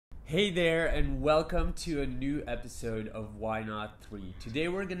Hey there, and welcome to a new episode of Why Not 3. Today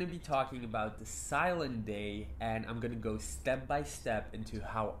we're going to be talking about the silent day, and I'm going to go step by step into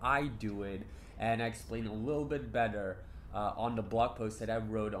how I do it, and I explain a little bit better on the blog post that I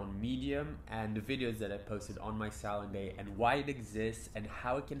wrote on Medium and the videos that I posted on my silent day, and why it exists and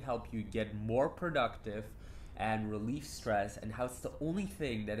how it can help you get more productive and relieve stress, and how it's the only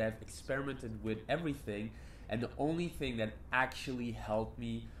thing that I've experimented with everything and the only thing that actually helped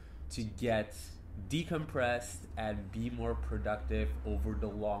me to get decompressed and be more productive over the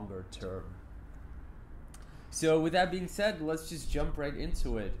longer term. So with that being said, let's just jump right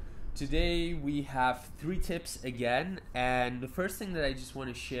into it. Today we have 3 tips again, and the first thing that I just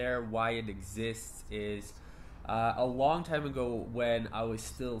want to share why it exists is a long time ago when I was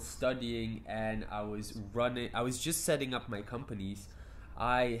still studying and I was just setting up my companies.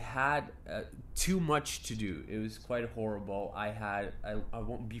 I had too much to do. It was quite horrible.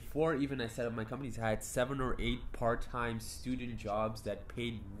 Before even I set up my companies, I had 7 or 8 part-time student jobs that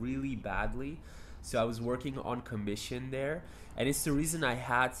paid really badly. So I was working on commission there, and it's the reason I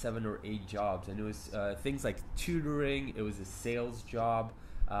had 7 or 8 jobs. And it was things like tutoring. It was a sales job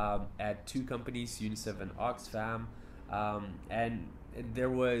at 2 companies, UNICEF and Oxfam, and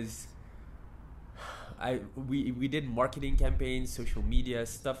there was. We did marketing campaigns, social media,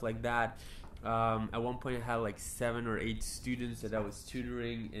 stuff like that. At one point I had like 7 or 8 students that I was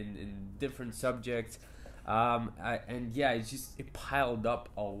tutoring in different subjects. It piled up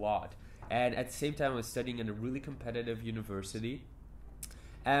a lot. And at the same time I was studying at a really competitive university.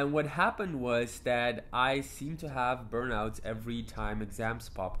 And what happened was that I seemed to have burnouts every time exams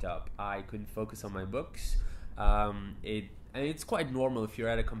popped up. I couldn't focus on my books. It's quite normal if you're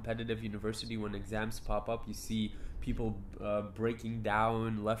at a competitive university. When exams pop up, you see people breaking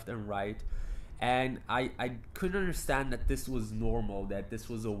down left and right. And I couldn't understand that this was normal, that this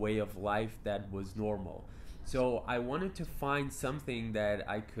was a way of life that was normal. So I wanted to find something that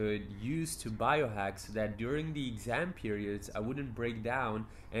I could use to biohack so that during the exam periods I wouldn't break down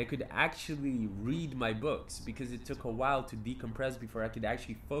and I could actually read my books, because it took a while to decompress before I could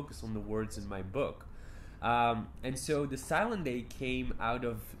actually focus on the words in my book. And so the silent day came out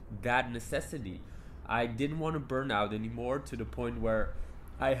of that necessity. I didn't want to burn out anymore, to the point where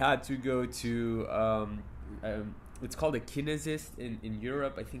I had to go to it's called a kinesist in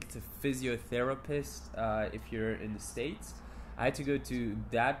Europe. I think it's a physiotherapist if you're in the States. I had to go to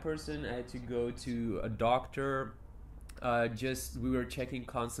that person. I had to go to a doctor. We were checking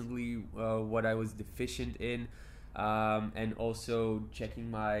constantly what I was deficient in, and also checking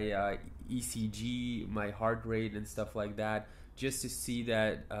my ECG, my heart rate and stuff like that, just to see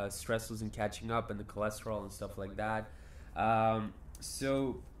that stress wasn't catching up, and the cholesterol and stuff like that. The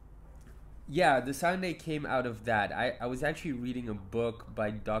silent day came out of that. I was actually reading a book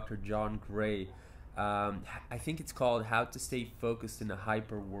by Dr. John Gray. I think it's called How to Stay Focused in a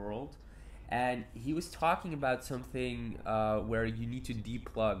Hyper World. And he was talking about something where you need to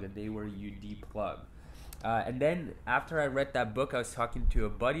deplug, a day where you deplug. And then after I read that book, I was talking to a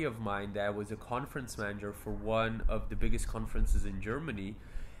buddy of mine that was a conference manager for one of the biggest conferences in Germany.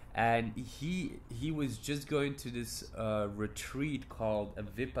 And he was just going to this retreat called a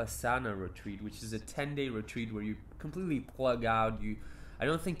Vipassana retreat, which is a 10-day retreat where you completely plug out. I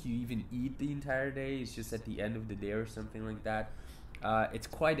don't think you even eat the entire day. It's just at the end of the day or something like that. It's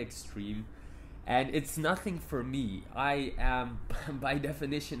quite extreme. And it's nothing for me. I am, by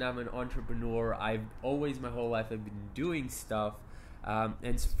definition, I'm an entrepreneur. My whole life, I've been doing stuff.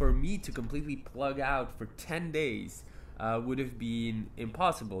 And for me to completely plug out for 10 days would have been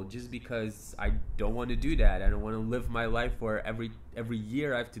impossible, just because I don't want to do that. I don't want to live my life where every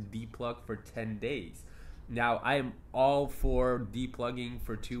year I have to deplug for 10 days. Now, I am all for deplugging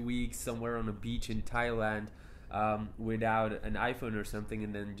for 2 weeks somewhere on a beach in Thailand, without an iPhone or something,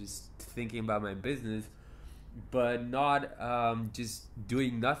 and then just thinking about my business, but not just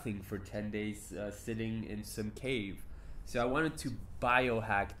doing nothing for 10 days, sitting in some cave. So I wanted to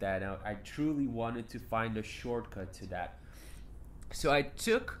biohack that. I truly wanted to find a shortcut to that. So I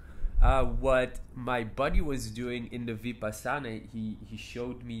took what my buddy was doing in the Vipassana. He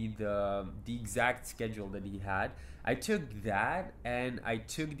showed me the exact schedule that he had. I took that, and I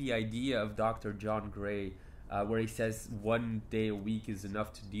took the idea of Dr. John Gray, where he says 1 day a week is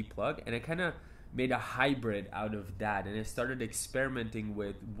enough to deplug, and I kind of made a hybrid out of that, and I started experimenting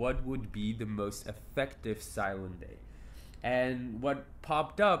with what would be the most effective silent day. And what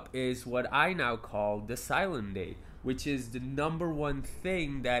popped up is what I now call the silent day, which is the number one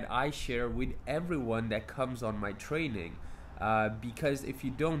thing that I share with everyone that comes on my training. Because if you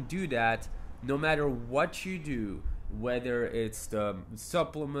don't do that, no matter what you do, whether it's the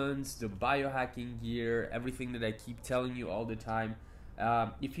supplements, the biohacking gear, everything that I keep telling you all the time.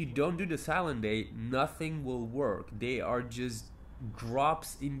 If you don't do the silent day, nothing will work. They are just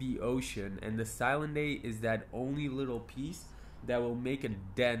drops in the ocean, and the silent day is that only little piece that will make a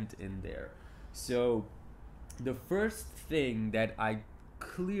dent in there. So the first thing that I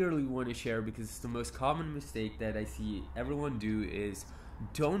clearly want to share, because it's the most common mistake that I see everyone do, is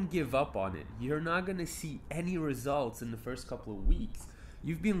don't give up on it. You're not going to see any results in the first couple of weeks.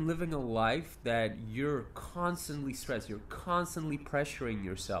 You've been living a life that you're constantly stressed, you're constantly pressuring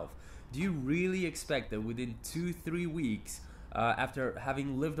yourself. Do you really expect that within 2-3 weeks, after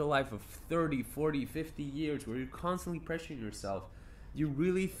having lived a life of 30, 40, 50 years where you're constantly pressuring yourself, you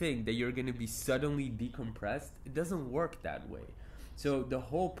really think that you're going to be suddenly decompressed? It doesn't work that way. So the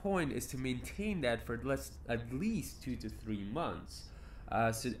whole point is to maintain that for at least 2 to 3 months.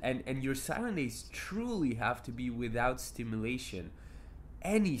 And your silent days truly have to be without stimulation,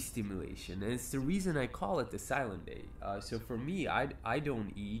 any stimulation, and it's the reason I call it the silent day. So for me, I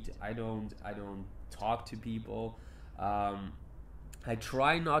don't eat, I don't talk to people. I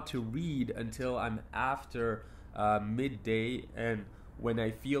try not to read until I'm after midday, and when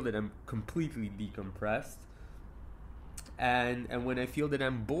I feel that I'm completely decompressed, and when I feel that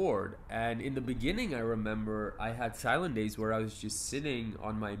I'm bored. And in the beginning, I remember I had silent days where I was just sitting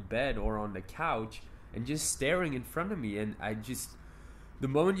on my bed or on the couch and just staring in front of me, and the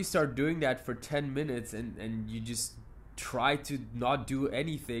moment you start doing that for 10 minutes and you just try to not do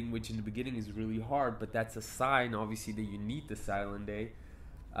anything, which in the beginning is really hard, but that's a sign obviously that you need the silent day.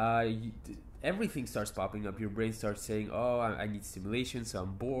 Everything starts popping up. Your brain starts saying, oh, I need stimulation, so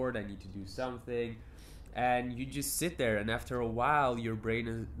I'm bored, I need to do something. And you just sit there, and after a while your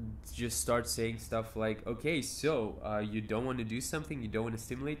brain just starts saying stuff like, okay, so you don't want to do something, you don't want to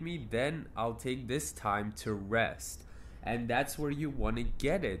stimulate me, then I'll take this time to rest. And that's where you want to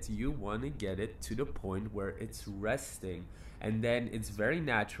get it. You want to get it to the point where it's resting. And then it's very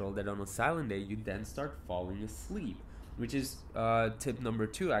natural that on a silent day, you then start falling asleep, which is tip number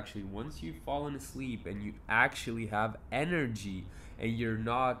 2, actually. Once you've fallen asleep and you actually have energy and you're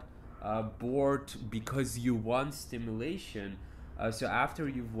not bored because you want stimulation, so after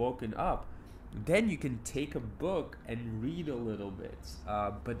you've woken up, then you can take a book and read a little bit.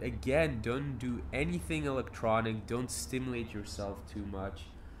 But again, don't do anything electronic. Don't stimulate yourself too much.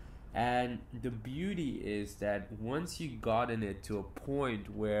 And the beauty is that once you gotten it to a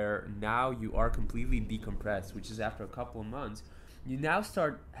point where now you are completely decompressed, which is after a couple of months, you now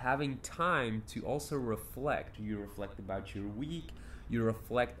start having time to also reflect. You reflect about your week. You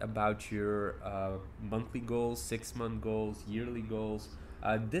reflect about your monthly goals, 6-month goals, yearly goals.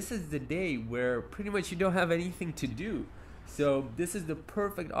 This is the day where pretty much you don't have anything to do. So this is the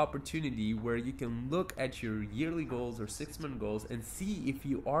perfect opportunity where you can look at your yearly goals or 6-month goals and see if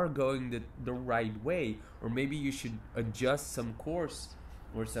you are going the right way, or maybe you should adjust some course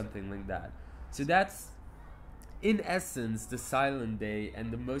or something like that. So that's, in essence, the silent day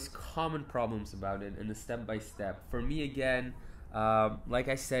and the most common problems about it and the step-by-step. For me, again, like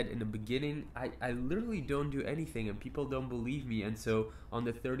I said in the beginning, I literally don't do anything and people don't believe me. And so on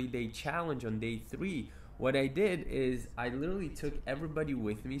the 30-day challenge on day 3, what I did is I literally took everybody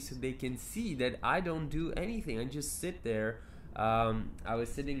with me so they can see that I don't do anything. I just sit there. I was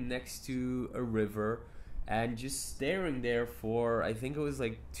sitting next to a river and just staring there for, I think it was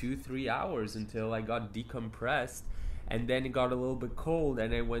like 2-3 hours until I got decompressed. And then it got a little bit cold,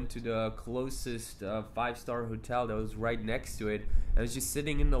 and I went to the closest 5-star hotel that was right next to it. I was just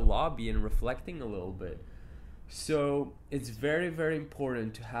sitting in the lobby and reflecting a little bit. So it's very, very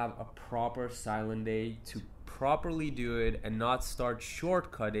important to have a proper silent day, to properly do it and not start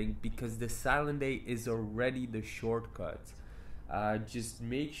shortcutting, because the silent day is already the shortcut. Just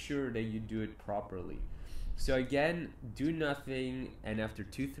make sure that you do it properly. So again, do nothing, and after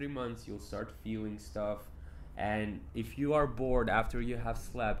 2-3 months you'll start feeling stuff. And if you are bored after you have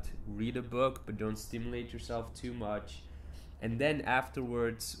slept, read a book, but don't stimulate yourself too much. And then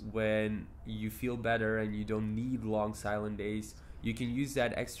afterwards, when you feel better and you don't need long silent days, you can use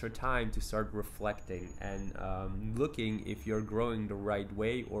that extra time to start reflecting and looking if you're growing the right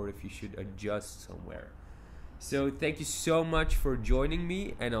way or if you should adjust somewhere. So thank you so much for joining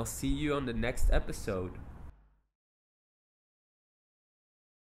me, and I'll see you on the next episode.